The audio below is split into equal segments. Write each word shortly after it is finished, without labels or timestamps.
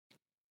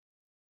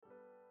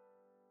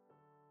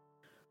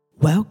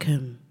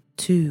Welcome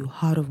to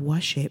Heart of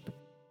Worship.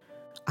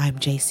 I'm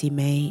JC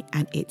May,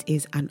 and it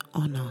is an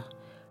honor,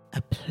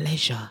 a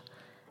pleasure,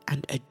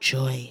 and a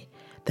joy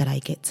that I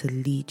get to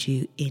lead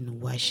you in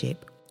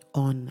worship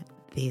on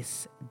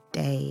this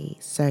day.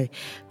 So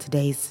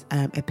today's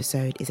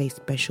episode is a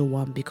special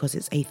one because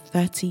it's a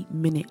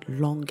 30-minute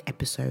long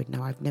episode.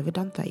 Now, I've never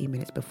done 30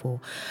 minutes before,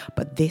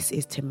 but this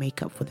is to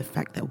make up for the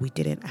fact that we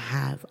didn't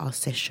have our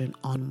session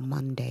on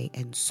Monday,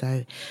 and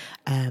so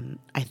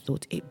I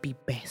thought it'd be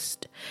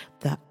best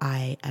that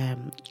I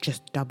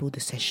just double the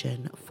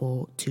session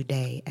for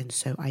today. And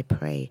so I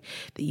pray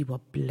that you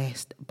are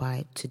blessed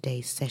by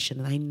today's session.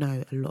 And I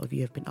know a lot of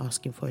you have been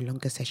asking for a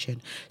longer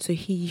session, so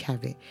here you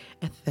have it,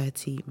 a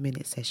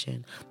 30-minute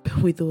session. But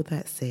with all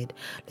that said,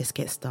 let's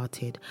get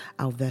started.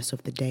 Our verse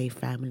of the day,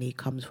 family,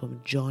 comes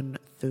from John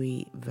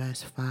 3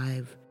 verse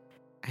 5,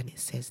 and it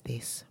says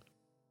this: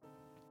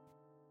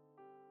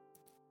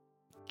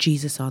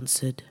 Jesus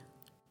answered,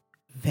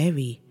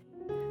 "Very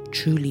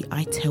truly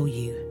I tell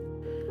you,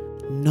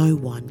 no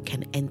one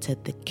can enter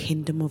the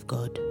kingdom of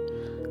God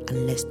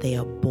unless they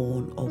are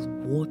born of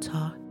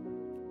water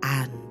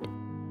and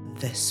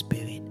the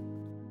Spirit."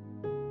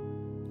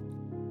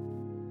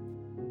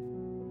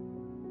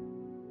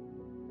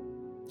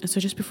 And so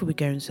just before we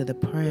go into the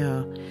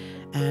prayer,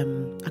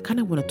 I kind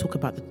of want to talk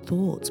about the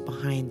thoughts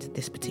behind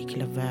this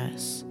particular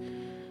verse.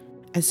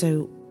 And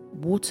so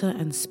water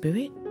and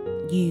spirit,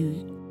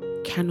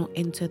 you cannot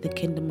enter the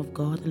kingdom of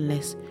God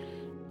unless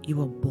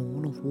you are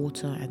born of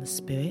water and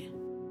spirit.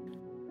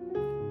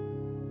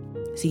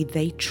 See,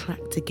 they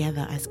track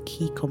together as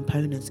key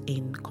components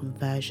in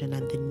conversion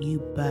and the new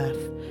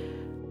birth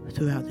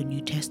throughout the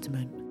New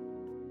Testament.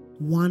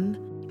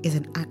 One is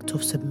an act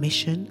of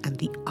submission and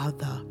the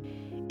other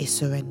is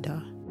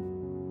surrender.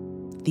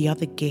 The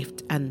other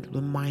gift and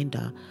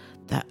reminder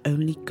that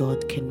only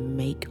God can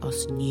make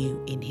us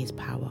new in His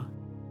power.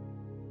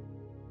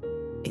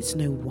 It's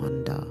no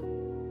wonder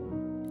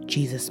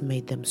Jesus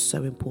made them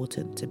so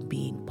important to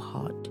being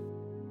part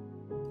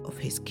of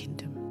His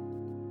kingdom.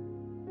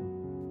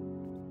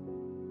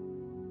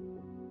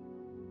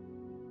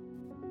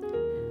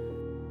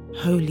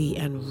 Holy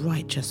and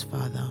righteous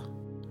Father,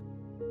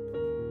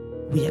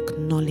 we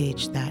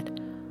acknowledge that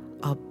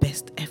our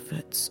best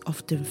efforts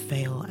often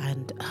fail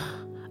and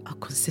our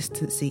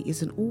consistency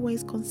isn't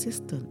always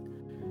consistent.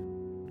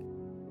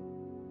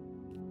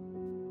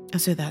 And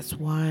so that's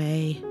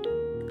why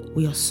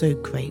we are so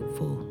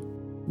grateful.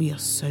 We are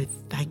so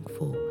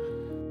thankful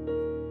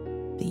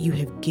that you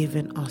have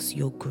given us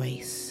your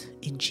grace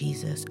in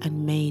Jesus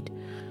and made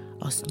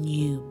us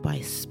new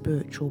by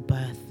spiritual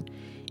birth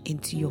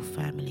into your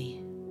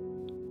family.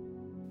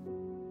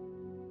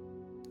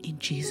 In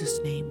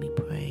Jesus' name we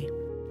pray.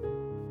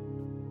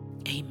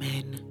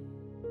 Amen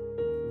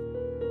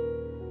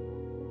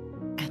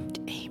and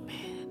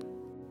amen.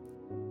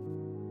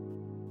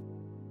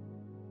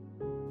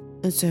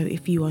 And so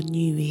if you are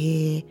new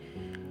here,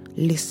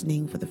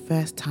 listening for the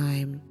first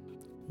time,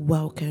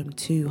 welcome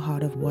to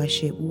Heart of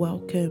Worship.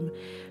 Welcome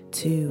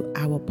to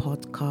our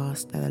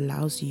podcast that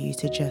allows you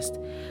to just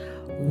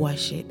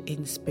worship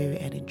in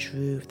spirit and in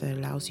truth, that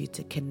allows you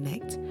to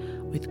connect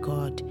with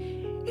God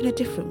in a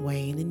different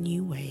way, in a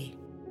new way.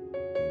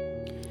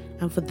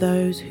 And for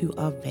those who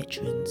are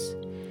veterans,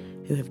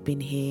 who have been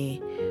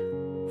here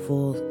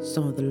for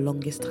some of the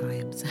longest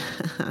times,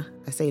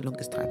 I say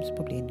longest times,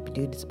 probably been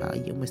doing this about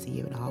almost a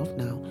year and a half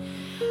now,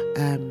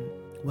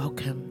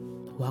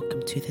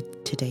 welcome to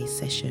today's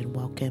session,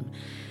 welcome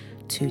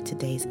to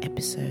today's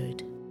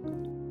episode.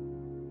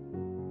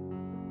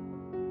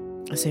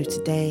 So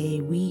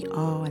today we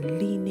are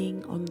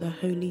leaning on the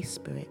Holy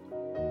Spirit.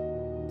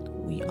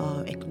 We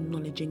are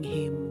acknowledging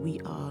Him. We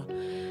are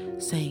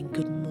saying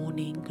good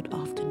morning, good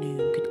afternoon,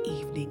 good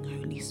evening,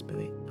 Holy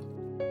Spirit.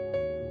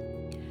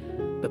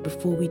 But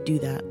before we do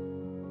that,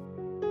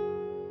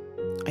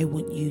 I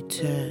want you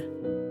to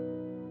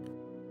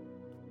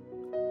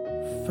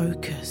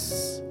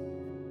focus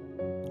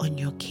on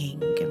your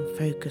King and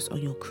focus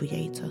on your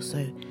Creator.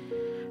 So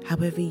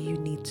however you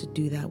need to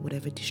do that,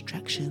 whatever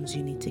distractions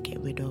you need to get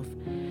rid of,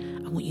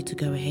 I want you to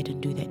go ahead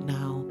and do that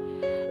now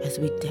as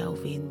we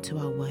delve into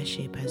our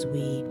worship, as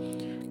we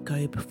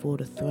go before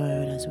the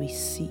throne, as we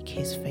seek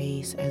His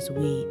face, as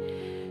we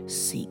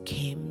seek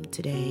Him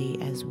today,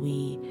 as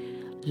we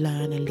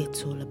learn a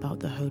little about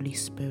the Holy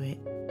Spirit.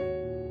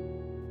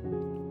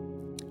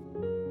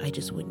 I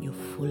just want your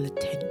full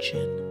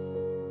attention.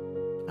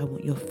 I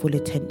want your full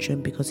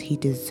attention because He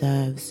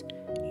deserves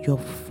your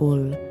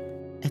full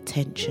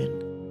attention.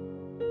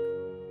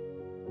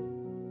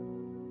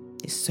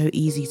 It's so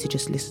easy to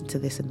just listen to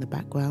this in the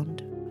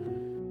background,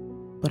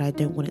 but I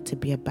don't want it to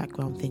be a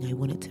background thing. I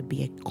want it to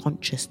be a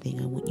conscious thing.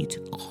 I want you to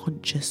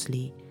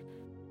consciously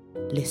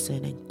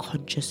listen and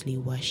consciously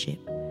worship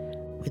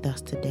with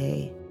us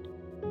today.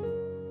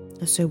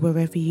 And so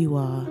wherever you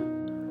are,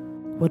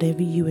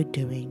 whatever you are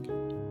doing,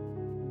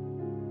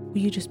 will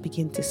you just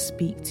begin to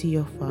speak to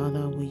your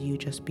Father? Will you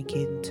just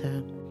begin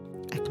to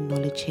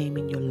acknowledge Him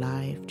in your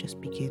life? Just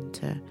begin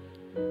to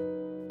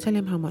tell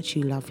Him how much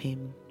you love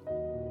Him.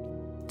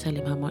 Tell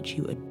him how much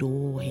you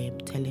adore him.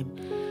 Tell him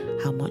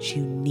how much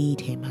you need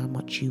him, how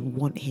much you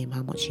want him,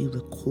 how much you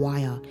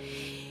require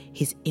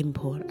his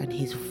input and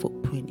his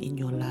footprint in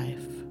your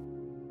life.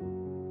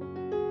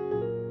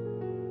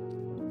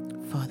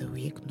 Father,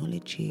 we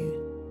acknowledge you.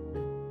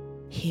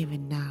 Here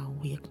and now,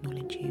 we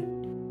acknowledge you.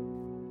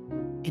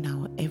 In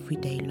our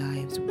everyday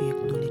lives, we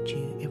acknowledge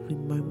you. Every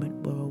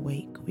moment we're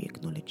awake, we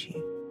acknowledge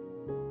you.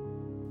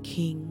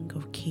 King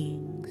of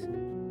kings,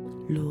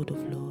 Lord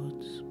of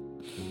lords,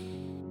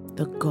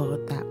 the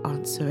God that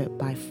answereth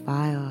by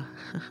fire.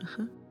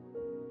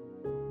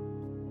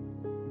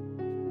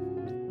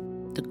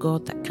 The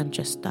God that can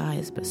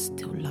chastise but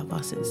still love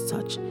us in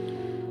such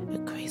a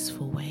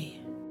graceful way.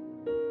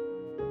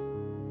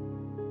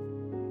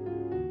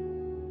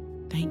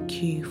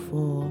 Thank you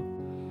for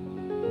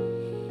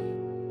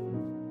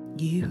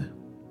you.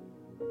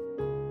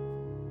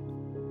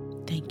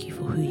 Thank you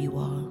for who you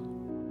are,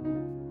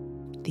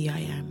 the I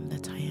am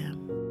that I am.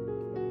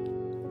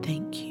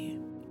 Thank you,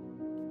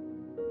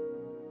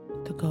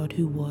 the God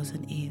who was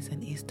and is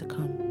to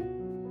come.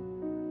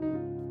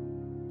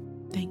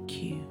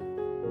 Thank you,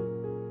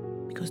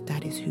 because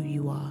that is who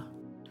you are.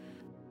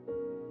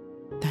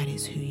 That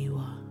is who you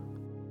are.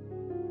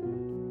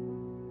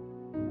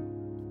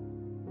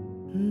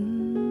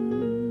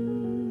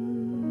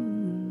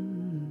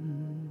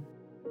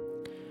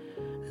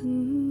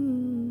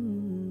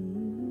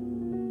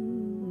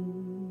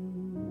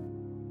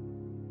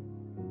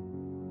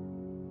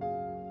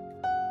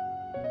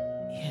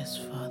 Yes,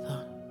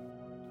 Father,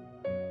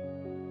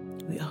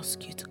 we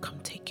ask you to come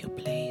take your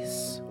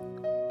place.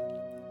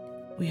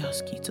 We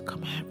ask you to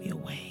come have your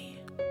way.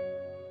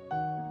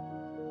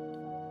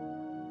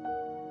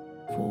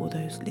 For all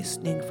those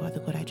listening, Father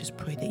God, I just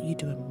pray that you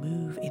do a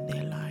move in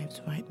their lives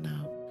right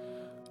now.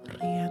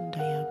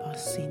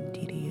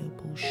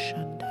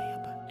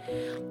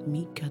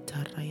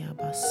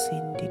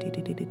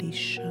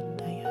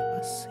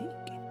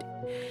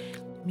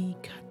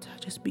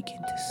 Just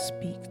begin to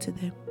speak to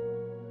them.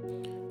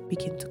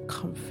 Begin to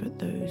comfort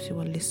those who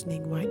are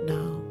listening right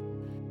now.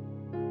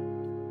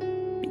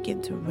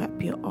 Begin to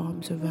wrap your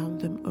arms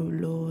around them, O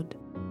Lord.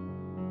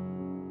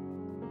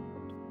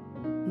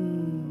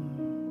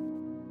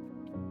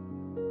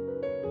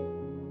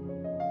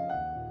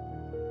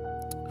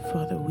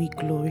 Father, we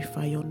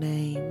glorify your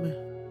name.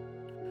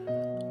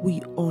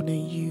 We honor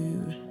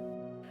you.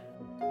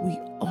 We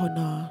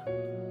honor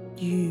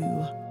you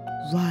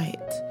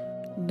right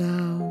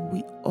now.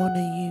 We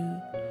honor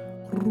you.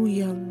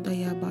 Ruyanda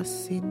ya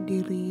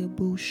basindiri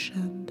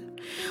bushanda,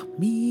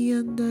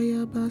 mianda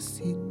ya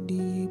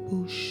basindi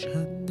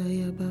bushanda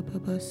ya baba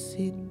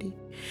basindi,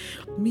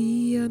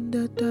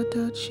 mianda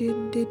tata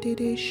chinde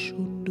tere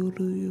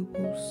shunduru ya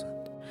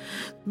busanda,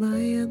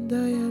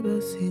 mayanda ya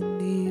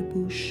basindi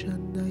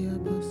bushanda ya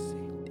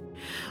basindi.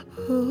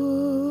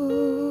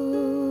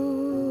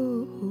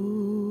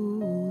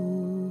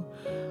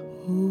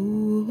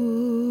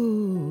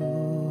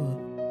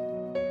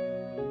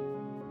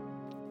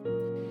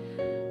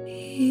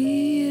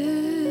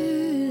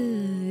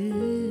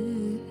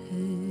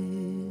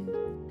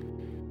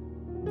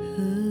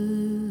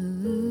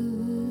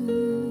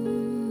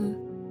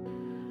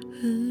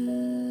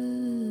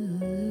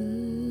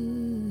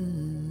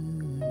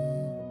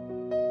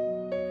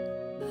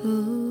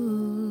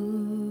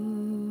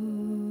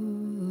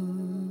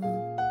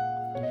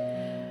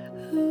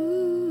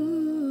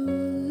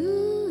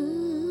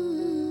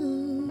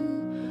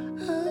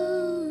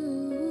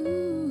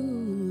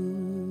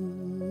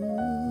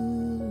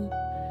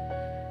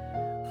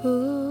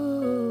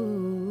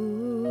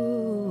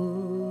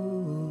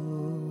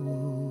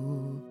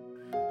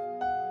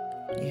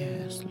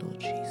 Yes, Lord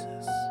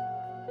Jesus.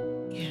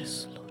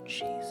 Yes, Lord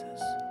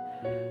Jesus.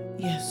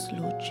 Yes,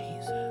 Lord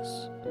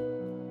Jesus.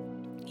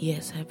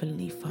 Yes,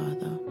 Heavenly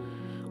Father,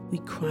 we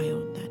cry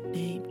on that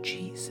name,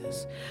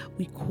 Jesus.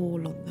 We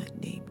call on that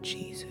name,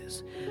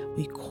 Jesus.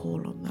 We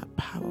call on that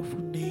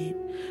powerful name,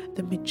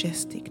 the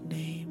majestic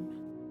name,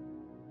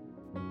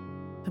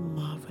 the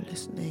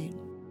marvelous name,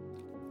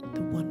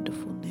 the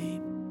wonderful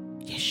name,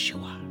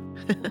 Yeshua.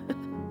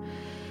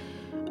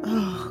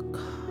 Oh,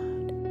 God.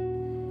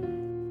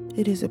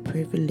 It is a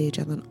privilege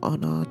and an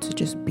honor to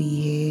just be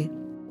here,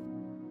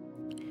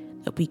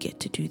 that we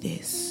get to do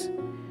this,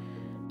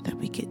 that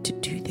we get to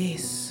do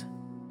this.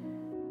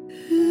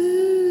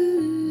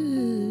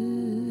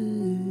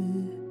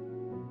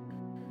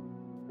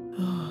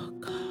 Oh,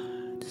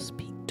 God,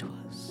 speak to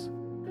us.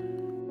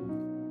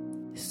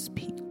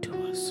 Speak to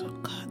us, oh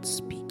God,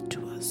 speak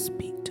to us,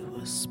 speak to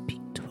us,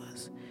 speak to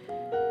us.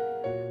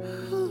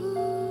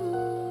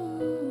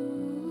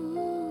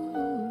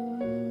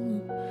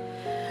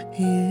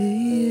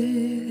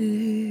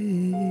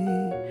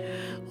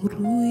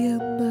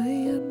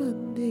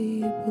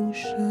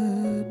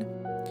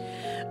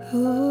 Oh,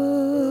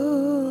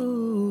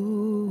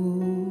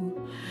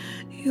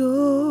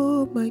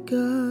 you're my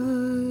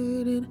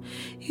God, and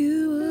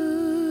you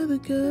are the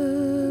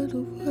God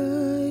of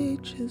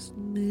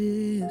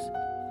righteousness.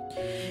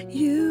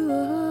 You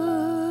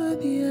are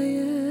the I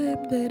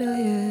am that I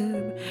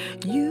am.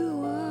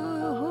 You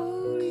are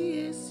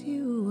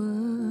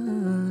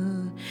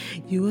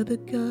You are the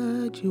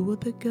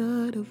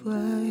God of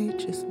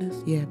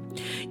righteousness. Yeah.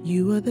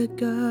 You are the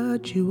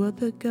God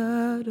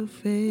of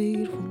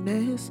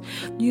faithfulness.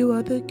 You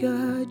are the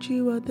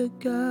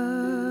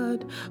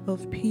God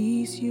of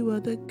peace. You are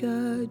the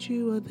God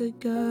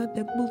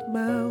that moved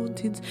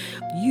mountains.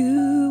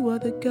 You are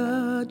the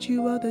God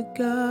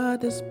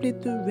that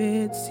split the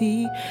Red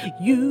Sea.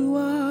 You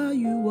are,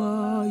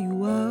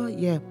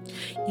 yeah.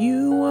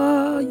 You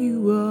are God.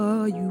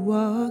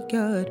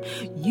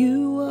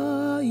 You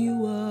are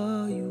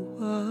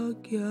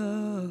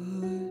God.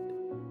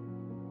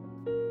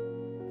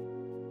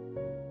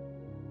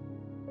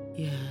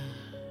 Yeah.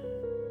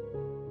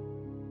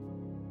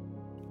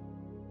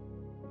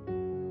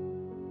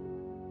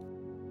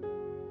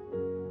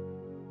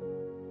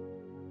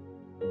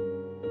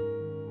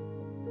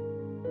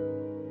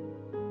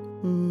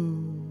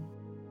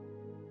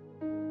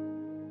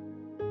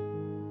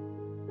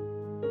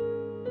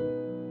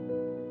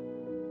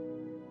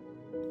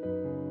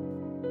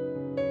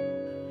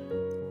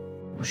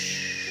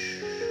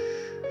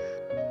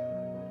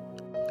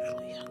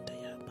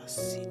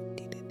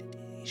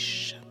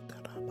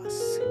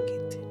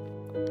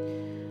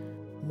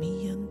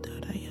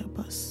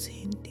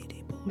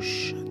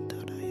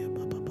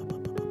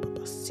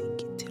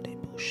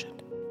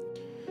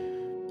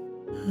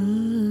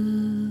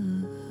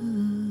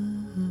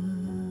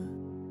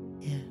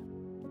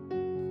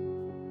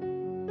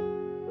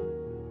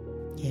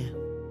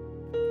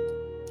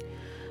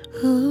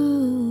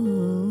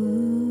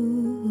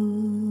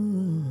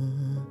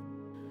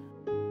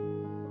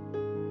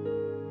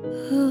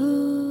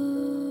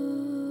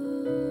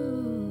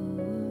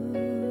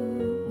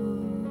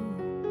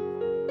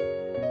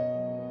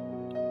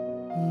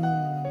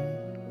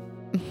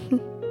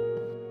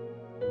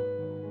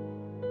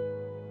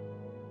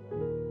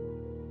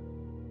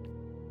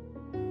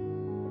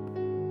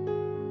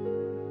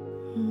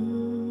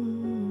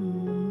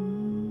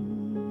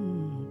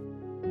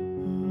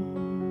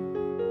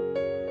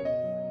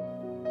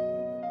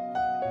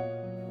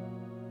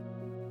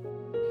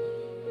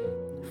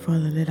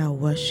 Father, let our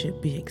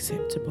worship be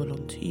acceptable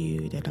unto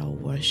you. Let our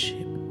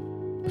worship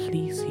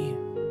please you.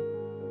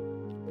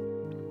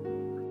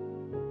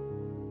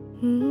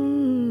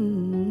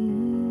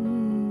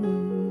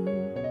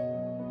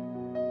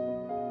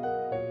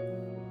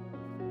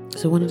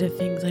 So one of the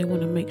things I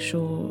want to make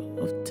sure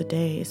of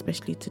today,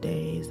 especially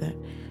today, is that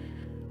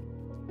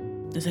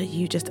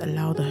you just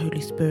allow the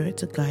Holy Spirit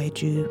to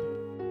guide you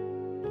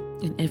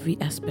in every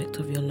aspect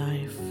of your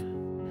life.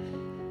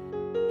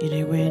 You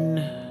know,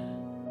 when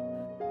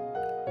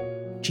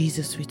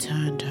Jesus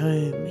returned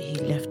home, he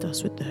left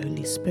us with the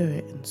Holy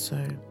Spirit, and so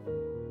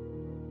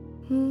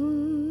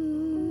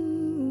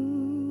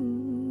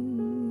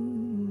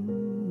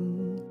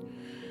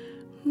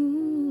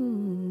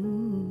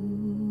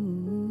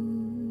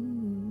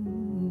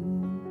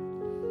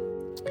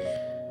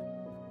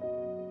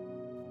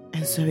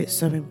it's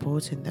so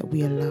important that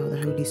we allow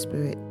the Holy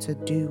Spirit to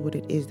do what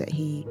it is that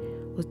he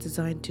was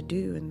designed to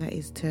do, and that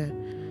is to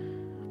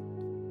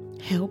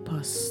help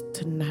us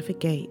to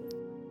navigate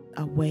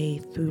our way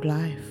through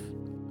life.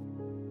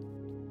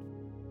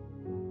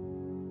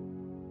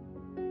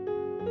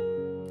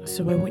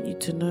 So I want you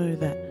to know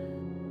that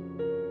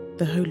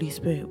the Holy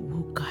Spirit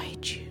will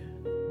guide you.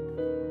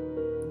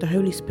 The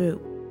Holy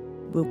Spirit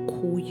will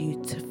call you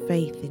to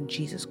faith in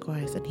Jesus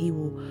Christ, and he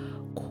will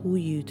call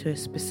you to a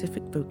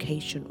specific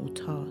vocation or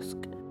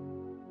task.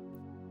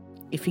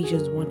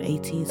 Ephesians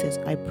 1:18 says,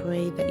 I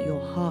pray that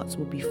your hearts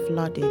will be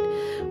flooded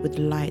with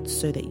light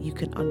so that you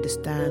can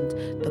understand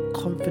the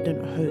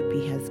confident hope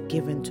he has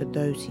given to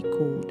those he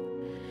called,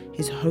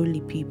 his holy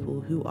people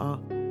who are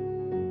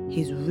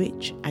his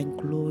rich and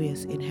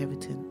glorious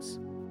inheritance.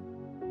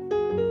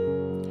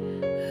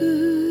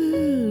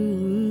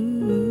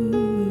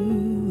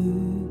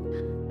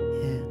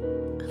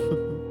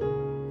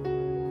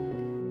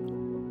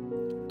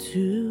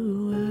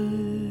 To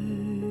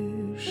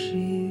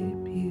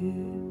worship you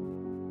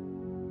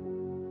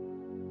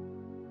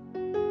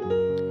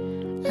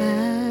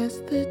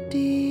as the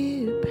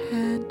deer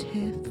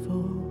panteth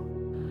for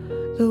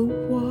the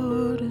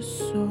water,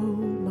 so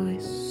my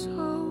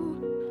soul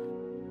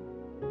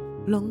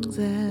longs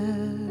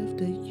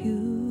after you,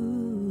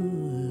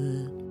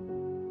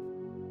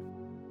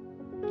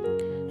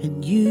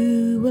 and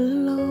you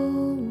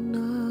alone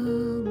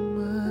are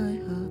my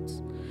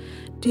heart's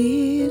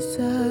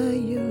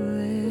desire,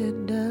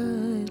 and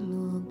I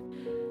long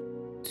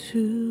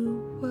to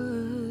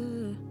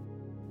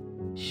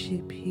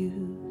worship you.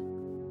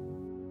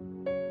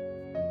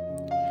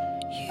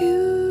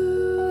 You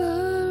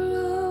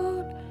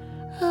alone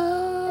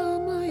are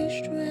my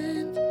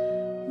strength,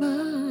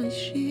 my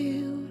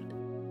shield.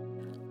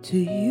 To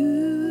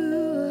you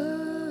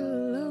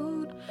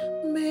alone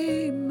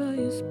may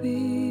my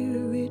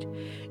spirit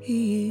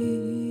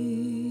yield.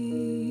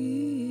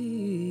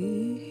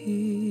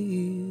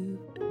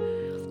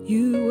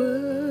 You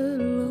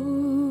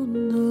alone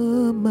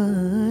are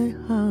my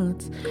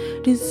heart's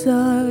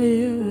desire,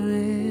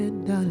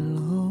 and I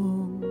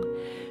long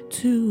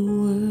to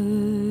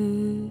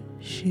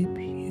worship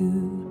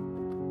you.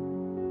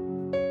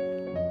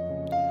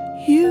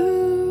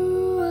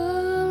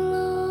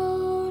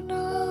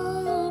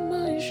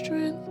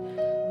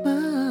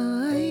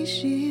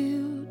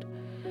 shield.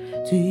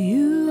 To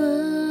you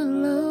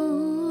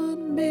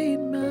alone may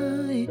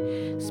my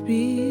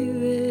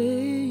spirit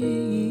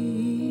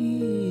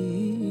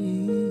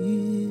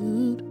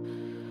yield.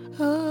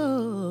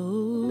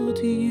 Oh,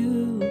 to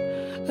you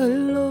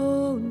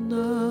alone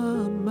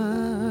are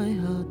my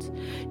heart's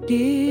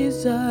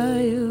desire,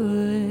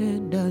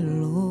 and I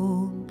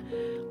long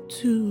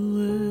to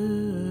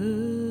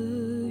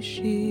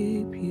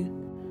worship you.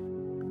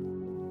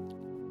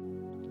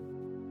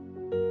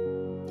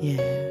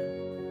 Yeah.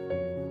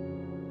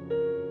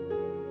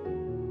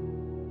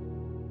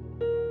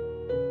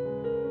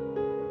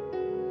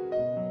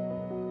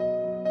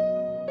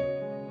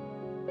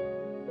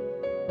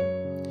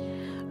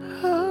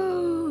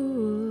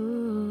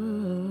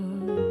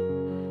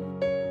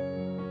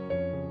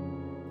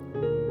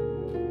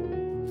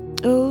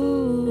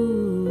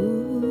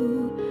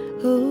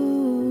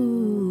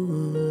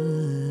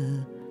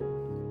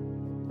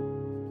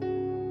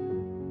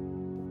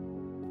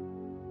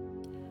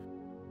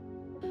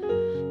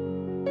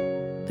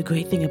 The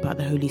great thing about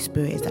the Holy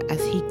Spirit is that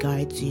as He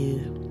guides you,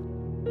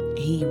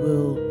 He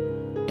will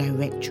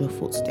direct your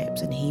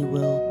footsteps, and He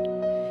will,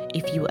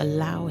 if you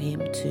allow Him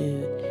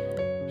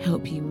to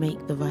help you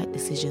make the right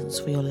decisions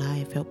for your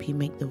life, help you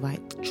make the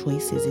right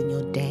choices in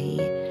your day.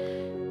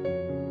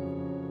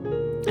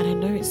 And I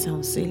know it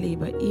sounds silly,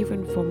 but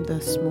even from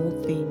the small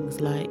things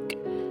like,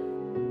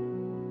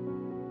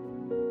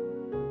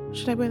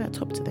 should I wear that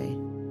top today?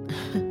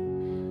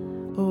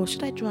 Or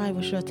should I drive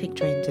or should I take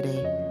train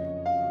today?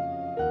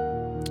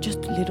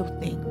 Just little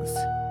things.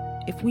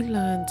 If we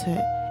learn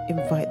to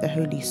invite the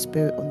Holy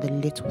Spirit on the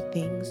little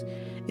things,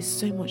 it's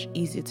so much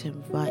easier to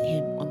invite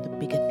Him on the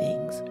bigger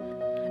things.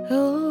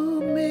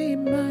 Oh, may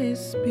my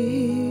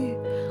spirit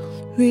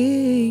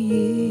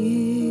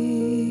yield.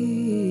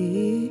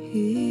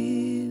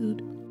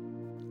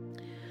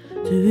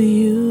 To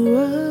you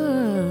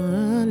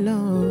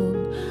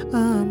alone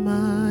are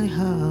my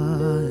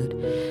heart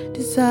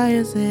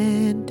desires,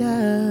 and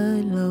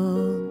I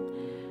long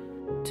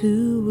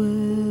to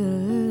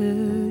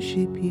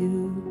worship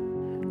you.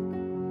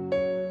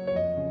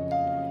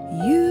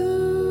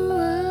 You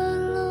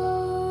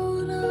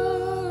alone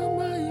are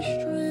my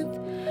strength,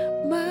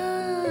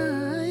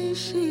 my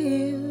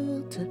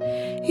shield.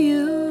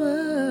 You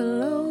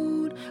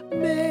alone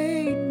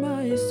made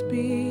my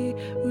spirit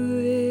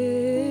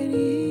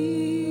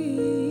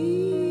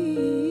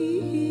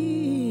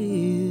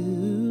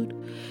yield.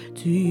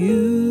 To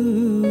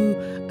you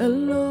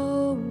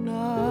alone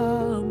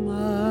are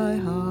my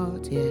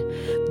heart,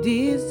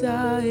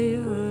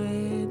 desire,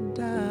 and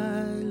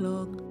I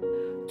long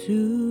to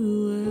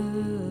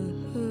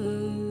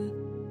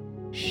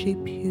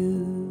worship you.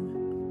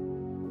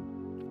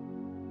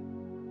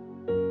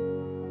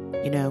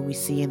 You know, we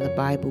see in the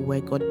Bible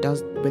where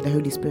the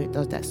Holy Spirit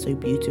does that so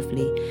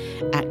beautifully.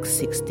 Acts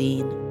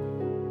 16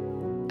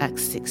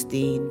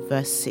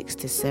 verse 6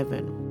 to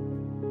 7.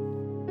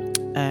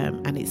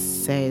 And it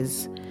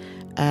says,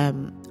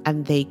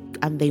 and they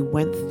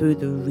went through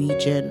the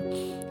region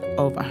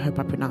of, I hope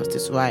I pronounced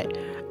this right,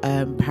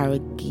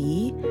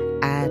 Paraguay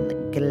and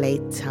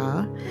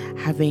Galata,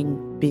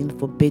 having been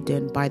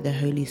forbidden by the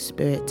Holy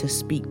Spirit to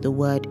speak the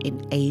word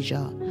in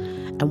Asia.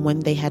 And when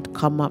they had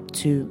come up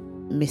to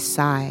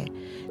Mysia,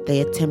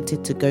 they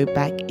attempted to go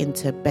back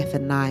into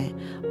Bethany,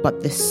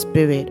 but the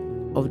Spirit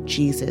of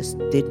Jesus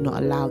did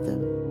not allow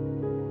them.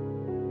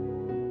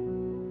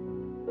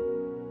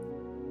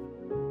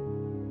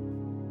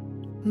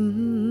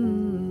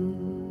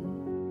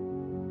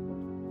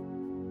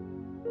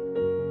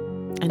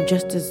 And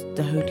just as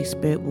the Holy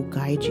Spirit will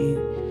guide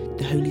you,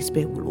 the Holy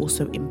Spirit will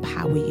also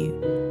empower you.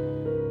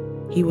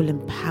 He will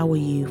empower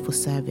you for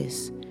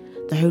service.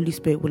 The Holy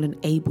Spirit will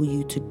enable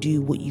you to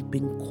do what you've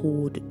been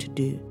called to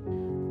do.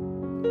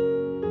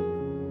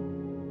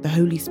 The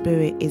Holy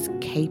Spirit is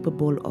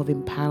capable of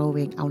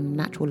empowering our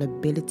natural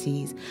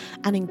abilities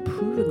and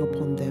improving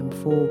upon them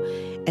for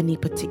any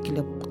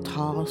particular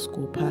task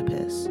or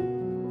purpose.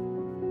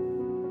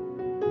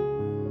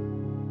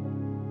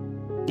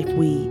 If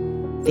we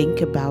think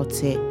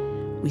about it,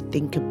 we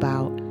think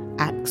about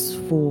Acts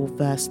 4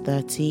 verse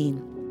 13,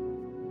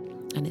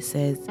 and it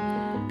says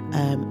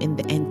in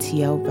the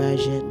NTL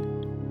version,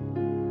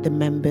 the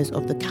members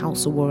of the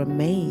council were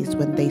amazed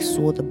when they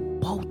saw the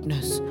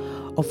boldness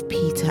of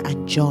Peter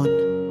and John,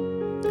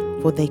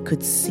 for they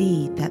could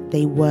see that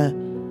they were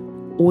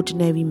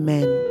ordinary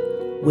men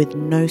with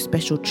no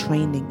special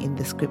training in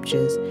the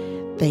scriptures.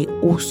 They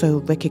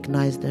also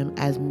recognized them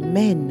as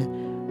men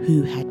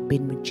who had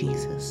been with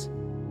Jesus.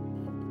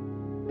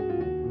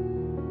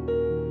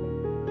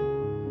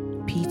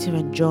 Peter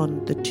and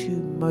John, the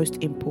two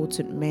most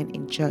important men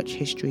in church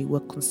history,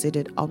 were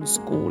considered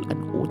unschooled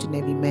and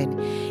ordinary men,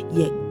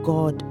 yet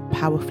God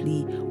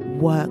powerfully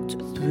worked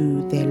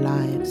through their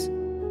lives.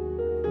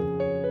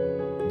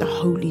 The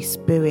Holy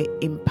Spirit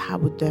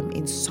empowered them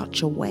in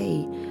such a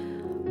way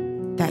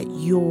that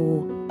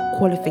your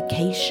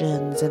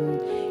qualifications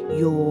and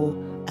your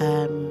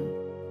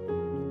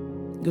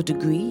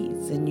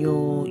degrees and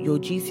your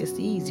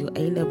GCSEs, your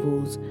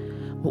A-levels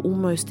were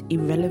almost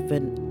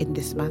irrelevant in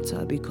this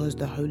matter, because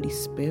the Holy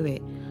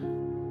Spirit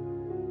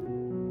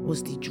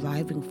was the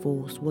driving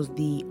force, was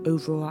the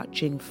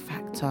overarching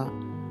factor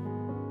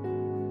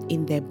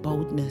in their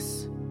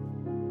boldness.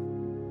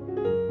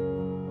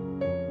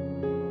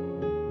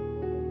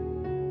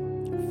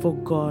 For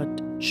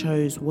God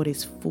chose what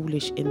is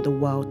foolish in the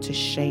world to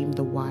shame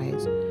the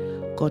wise.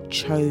 God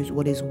chose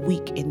what is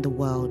weak in the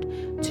world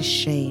to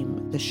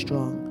shame the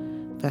strong.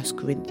 1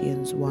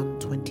 Corinthians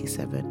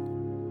 1:27.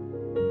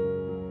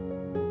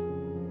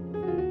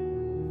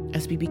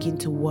 As we begin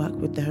to work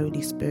with the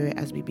Holy Spirit,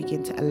 as we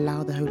begin to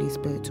allow the Holy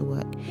Spirit to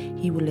work,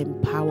 He will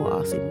empower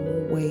us in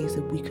more ways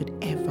than we could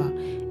ever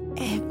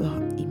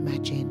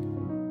imagine.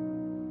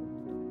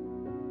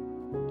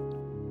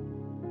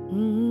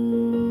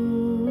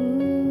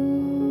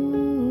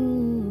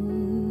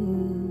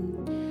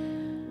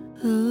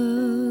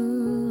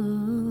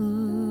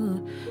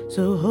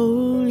 So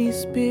Holy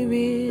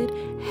Spirit,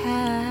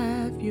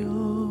 have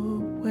your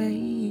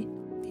way.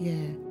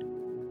 Yeah.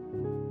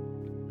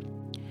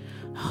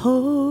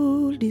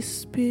 Holy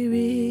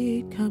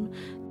Spirit, come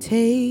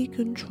take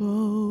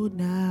control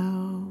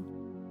now.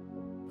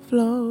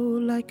 Flow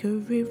like a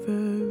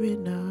river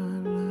in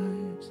our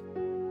lives.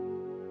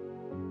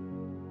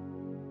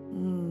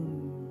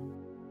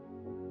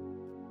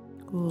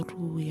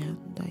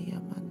 Guruyanda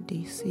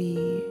yamandisi.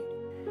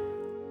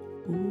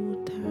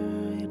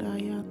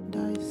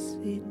 Utairayanda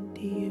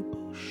sindi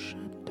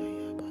bushanda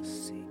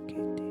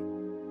yabasikiti.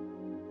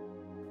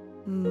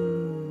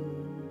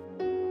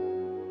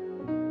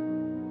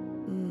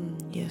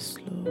 Yes,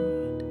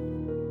 Lord.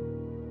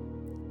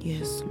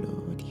 Yes,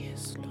 Lord.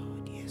 Yes,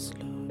 Lord. Yes,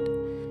 Lord.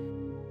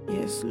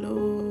 Yes,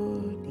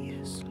 Lord.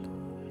 Yes,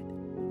 Lord.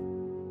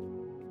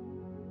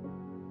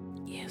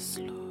 Yes,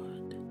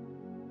 Lord.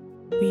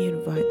 We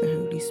invite the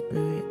Holy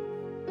Spirit.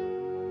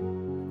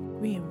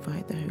 We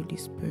invite the Holy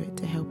Spirit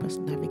to help us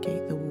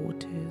navigate the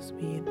waters.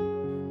 We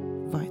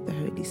invite the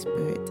Holy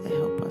Spirit to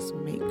help us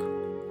make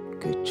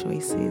good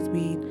choices.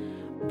 We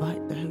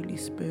invite the Holy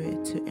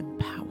Spirit to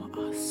empower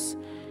us.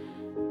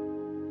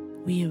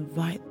 We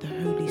invite the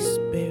Holy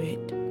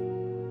Spirit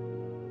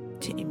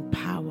to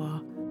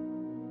empower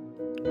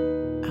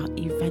our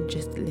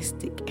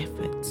evangelistic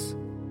efforts,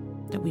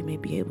 that we may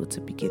be able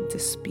to begin to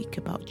speak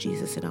about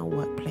Jesus in our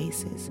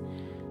workplaces,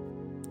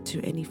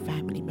 to any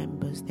family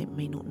members that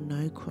may not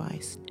know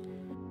Christ.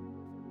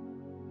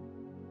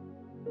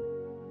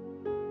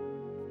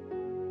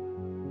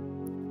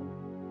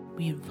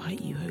 We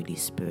invite you, Holy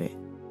Spirit,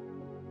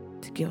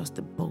 to give us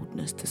the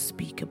boldness to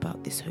speak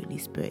about this Holy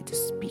Spirit, to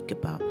speak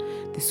about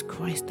this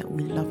Christ that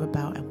we love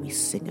about and we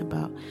sing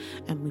about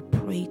and we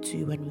pray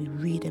to and we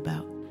read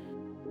about.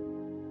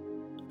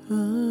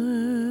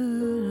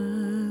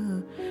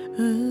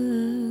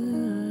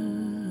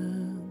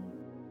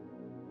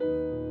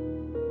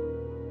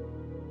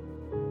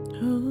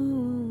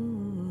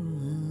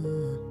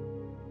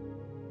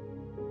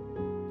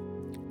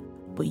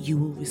 But you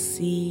will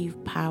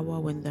receive power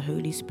when the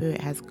Holy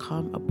Spirit has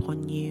come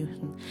upon you,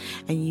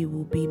 and you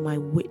will be my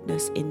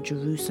witness in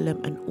Jerusalem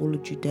and all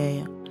of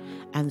Judea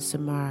and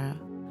Samaria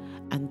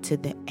and to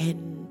the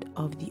end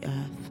of the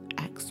earth.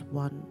 Acts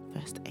 1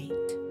 verse 8.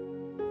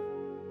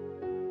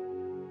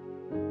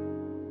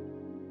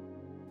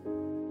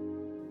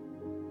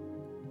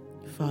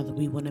 Father,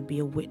 we want to be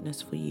a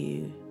witness for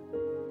you.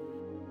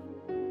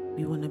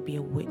 We want to be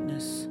a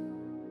witness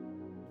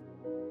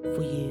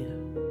for you.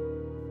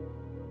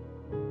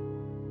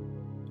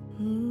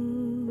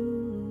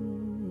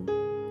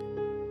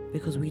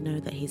 Because we know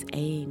that His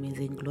aim is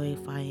in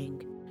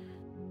glorifying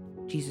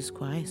Jesus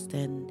Christ,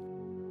 and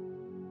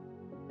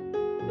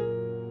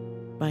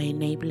by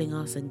enabling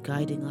us and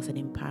guiding us and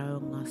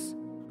empowering us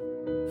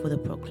for the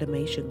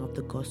proclamation of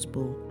the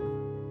gospel,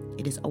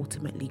 it is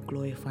ultimately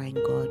glorifying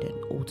God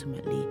and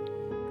ultimately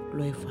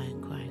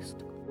glorifying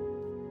Christ.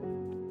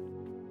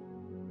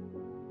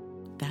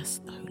 That's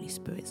the Holy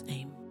Spirit's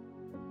aim.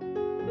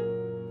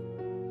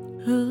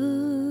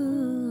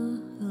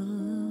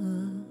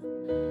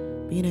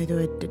 But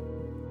there are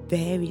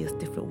various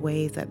different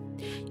ways that,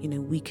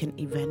 we can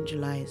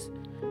evangelize.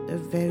 There are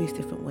various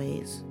different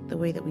ways. The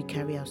way that we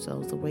carry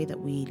ourselves, the way that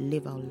we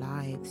live our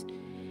lives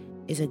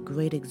is a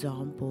great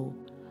example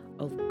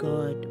of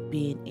God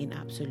being in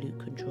absolute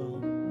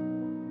control.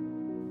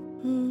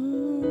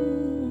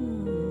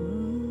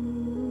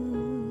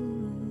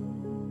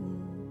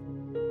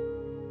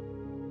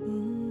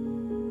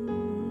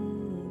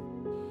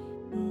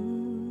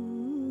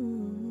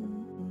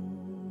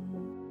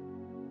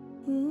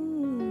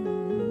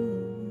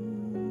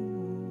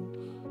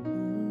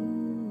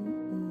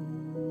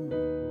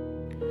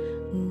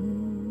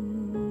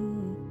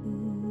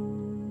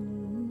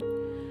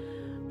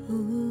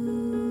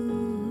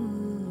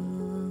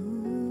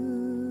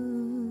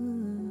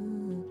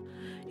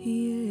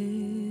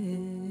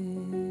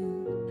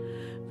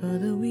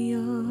 Father, we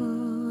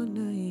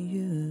honor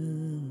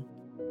you.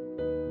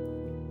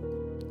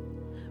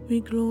 We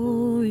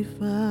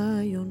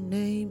glorify your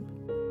name.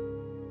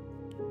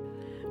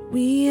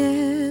 We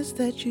ask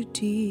that you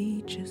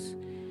teach us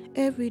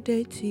every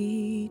day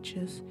teach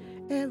us,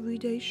 every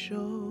day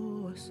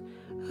show us,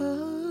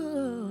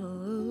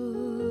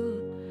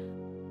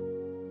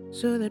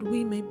 so that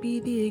we may be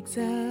the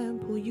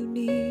example you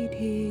need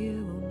here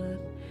on earth,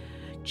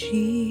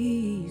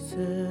 Jesus.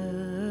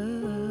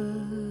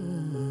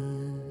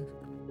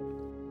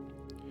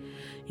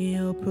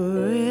 Your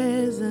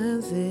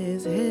presence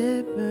is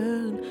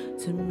heaven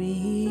to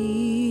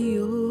me,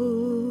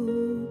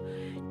 oh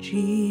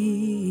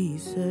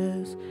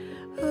Jesus,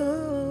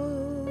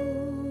 oh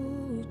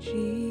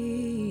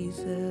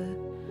Jesus,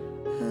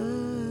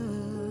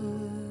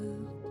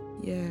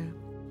 yeah.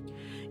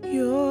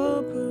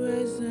 Your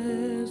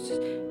presence is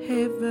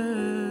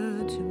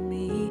heaven to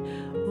me,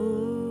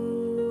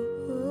 oh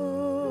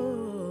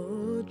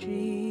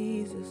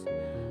Jesus,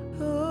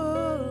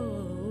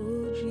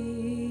 oh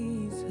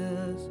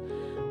Jesus,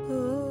 oh,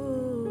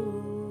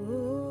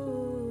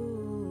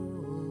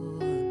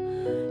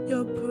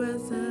 your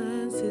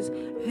presence is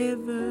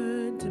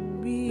heaven to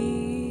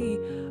me,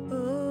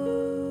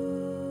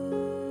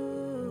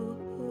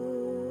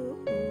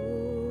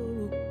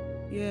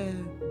 yeah.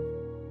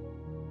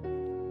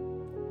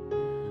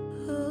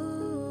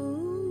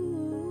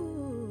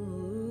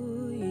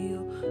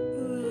 Your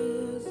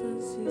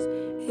presence is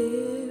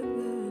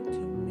heaven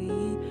to me,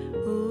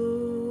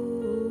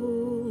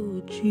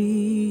 oh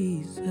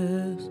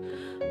Jesus,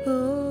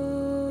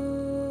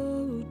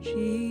 oh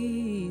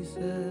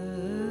Jesus.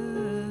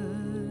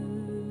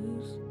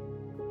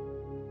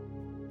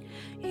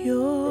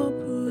 Your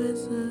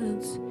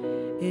presence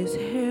is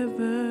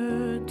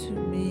heaven to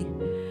me.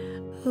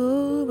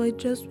 Oh, I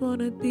just want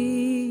to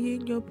be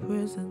in your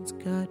presence,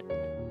 God.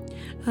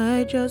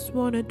 I just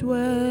want to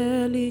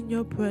dwell in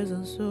your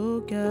presence, oh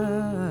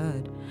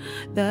God.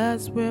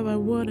 That's where I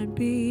want to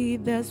be.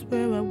 That's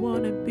where I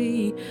want to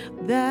be.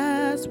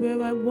 That's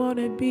where I want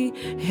to be.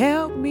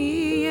 Help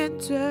me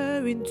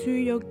enter into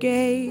your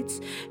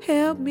gates.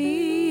 Help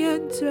me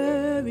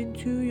enter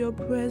into your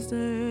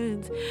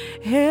presence.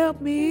 Help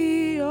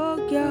me, oh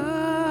God.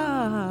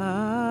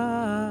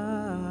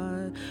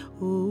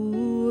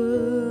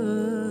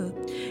 Oh,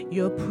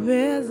 your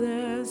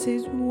presence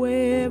is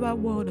where I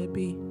want to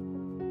be.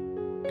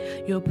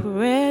 Your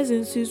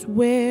presence is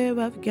where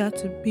I've got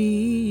to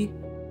be.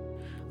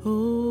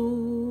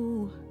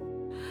 Oh,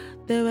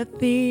 there are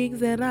things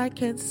that I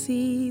can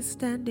see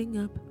standing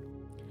up.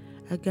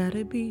 I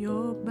gotta be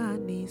on my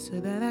knees so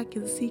that I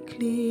can see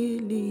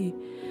clearly.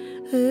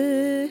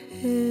 Hey,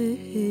 hey,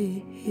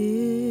 hey,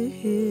 hey,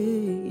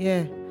 hey.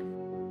 Yeah.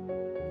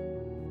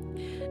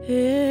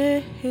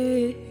 Hey,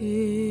 hey,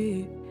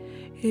 hey,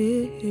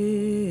 hey,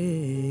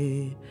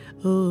 hey.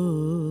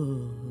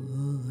 Oh.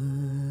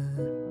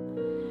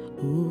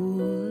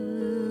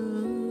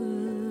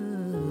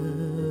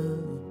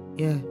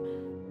 Yeah.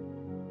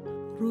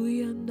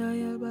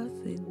 Ruyandaya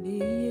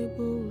basende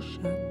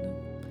boshana.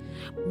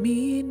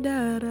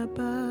 Mindara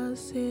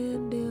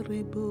basende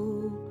rebo.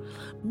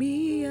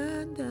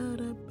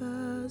 Miandara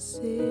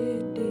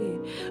basende.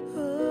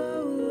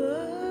 Oh,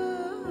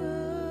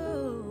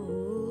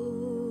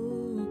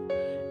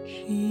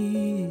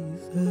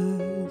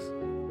 Jesus.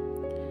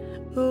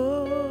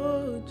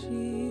 Oh,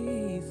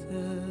 Jesus.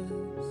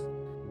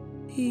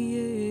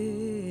 Yeah,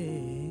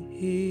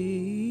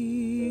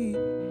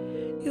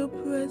 your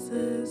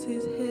presence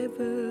is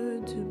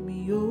heaven to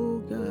me, oh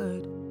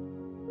God.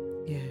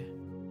 Yeah.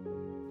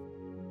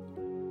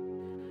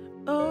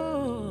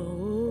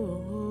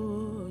 Oh,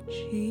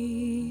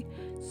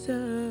 Jesus.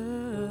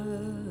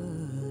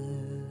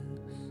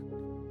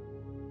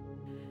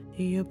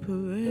 Your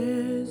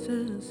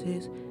presence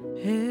is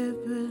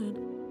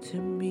heaven to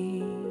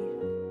me.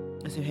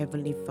 So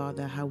Heavenly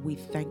Father, how we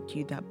thank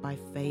you that by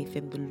faith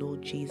in the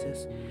Lord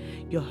Jesus,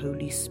 your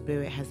Holy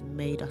Spirit has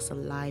made us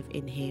alive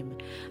in him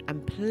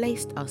and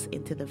placed us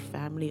into the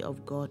family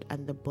of God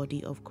and the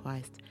body of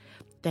Christ.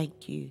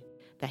 Thank you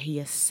that he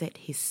has set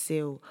his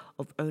seal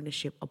of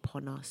ownership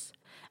upon us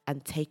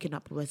and taken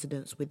up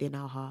residence within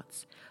our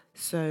hearts,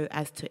 so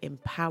as to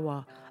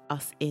empower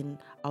us in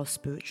our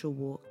spiritual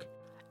walk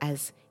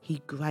as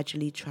he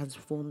gradually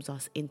transforms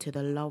us into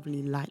the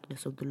lovely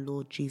likeness of the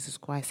Lord Jesus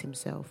Christ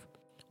himself.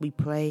 We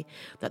pray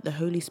that the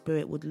Holy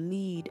Spirit would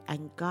lead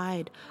and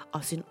guide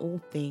us in all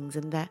things,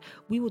 and that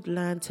we would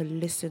learn to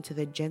listen to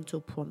the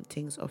gentle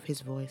promptings of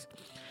his voice.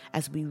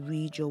 As we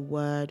read your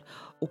word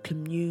or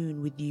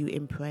commune with you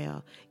in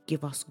prayer,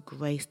 give us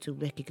grace to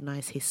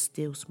recognize his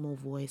still small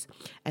voice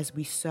as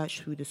we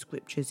search through the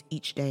scriptures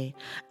each day,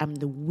 and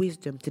the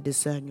wisdom to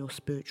discern your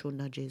spiritual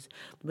nudges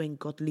when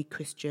godly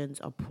Christians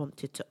are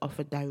prompted to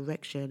offer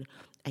direction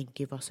and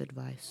give us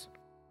advice.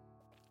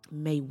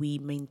 May we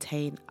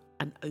maintain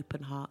an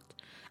open heart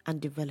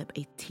and develop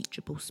a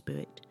teachable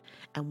spirit,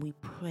 and we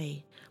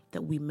pray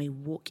that we may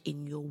walk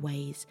in your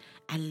ways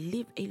and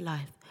live a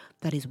life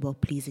that is well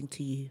pleasing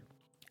to you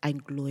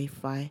and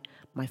glorify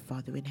my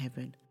Father in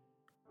heaven.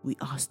 We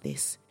ask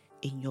this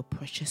in your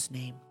precious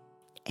name.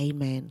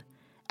 Amen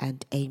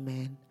and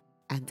amen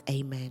and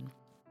amen.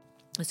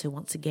 So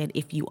once again,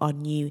 if you are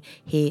new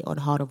here on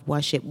Heart of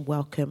Worship,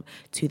 welcome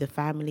to the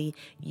family.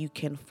 You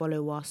can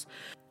follow us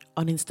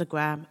on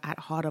Instagram at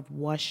Heart of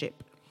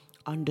Worship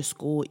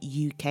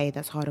 _UK.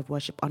 That's Heart of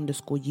Worship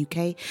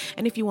 _UK.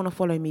 And if you want to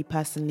follow me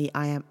personally,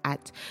 I am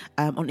at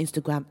on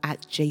Instagram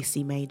at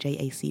JacyMay,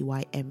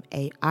 JacyMai.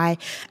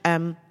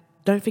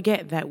 Don't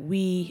forget that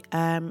we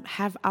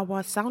have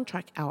our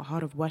soundtrack out,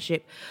 Heart of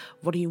Worship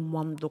Volume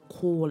 1. The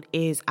Call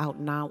is out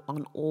now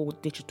on all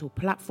digital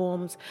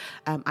platforms.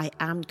 I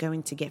am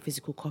going to get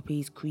physical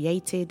copies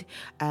created.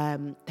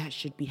 That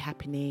should be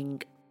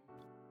happening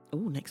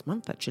next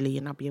month, actually,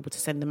 and I'll be able to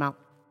send them out.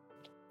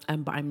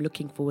 But I'm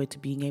looking forward to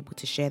being able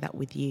to share that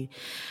with you.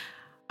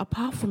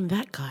 Apart from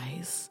that,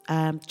 guys,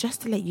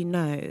 just to let you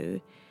know,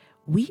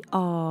 we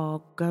are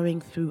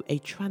going through a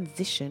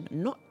transition,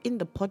 not in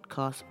the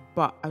podcast,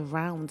 but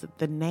around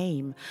the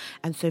name.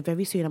 And so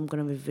very soon I'm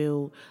going to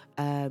reveal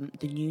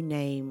the new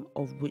name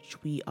of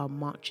which we are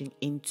marching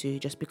into,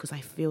 just because I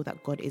feel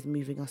that God is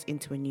moving us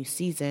into a new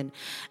season.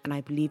 And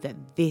I believe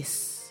that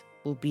this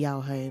will be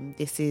our home.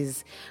 This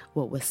is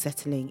what we're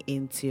settling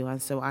into.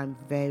 And so I'm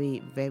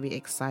very, very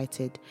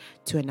excited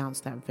to announce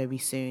that very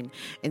soon.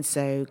 And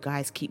so,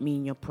 guys, keep me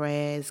in your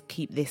prayers.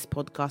 Keep this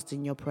podcast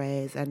in your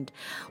prayers. And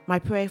my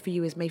prayer for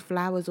you is, may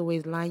flowers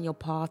always line your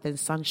path and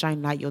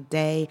sunshine light your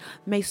day.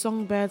 May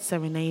songbirds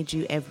serenade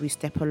you every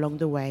step along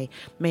the way.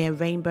 May a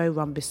rainbow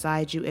run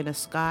beside you in a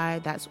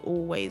sky that's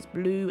always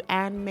blue.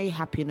 And may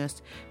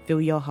happiness fill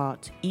your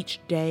heart each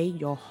day,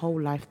 your whole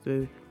life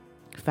through.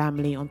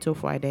 Family, until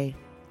Friday,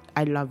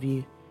 I love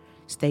you.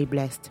 Stay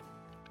blessed.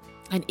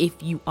 And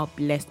if you are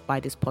blessed by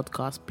this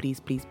podcast,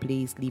 please, please,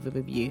 please leave a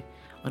review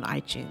on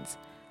iTunes.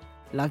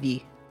 Love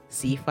you.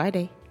 See you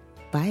Friday.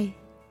 Bye.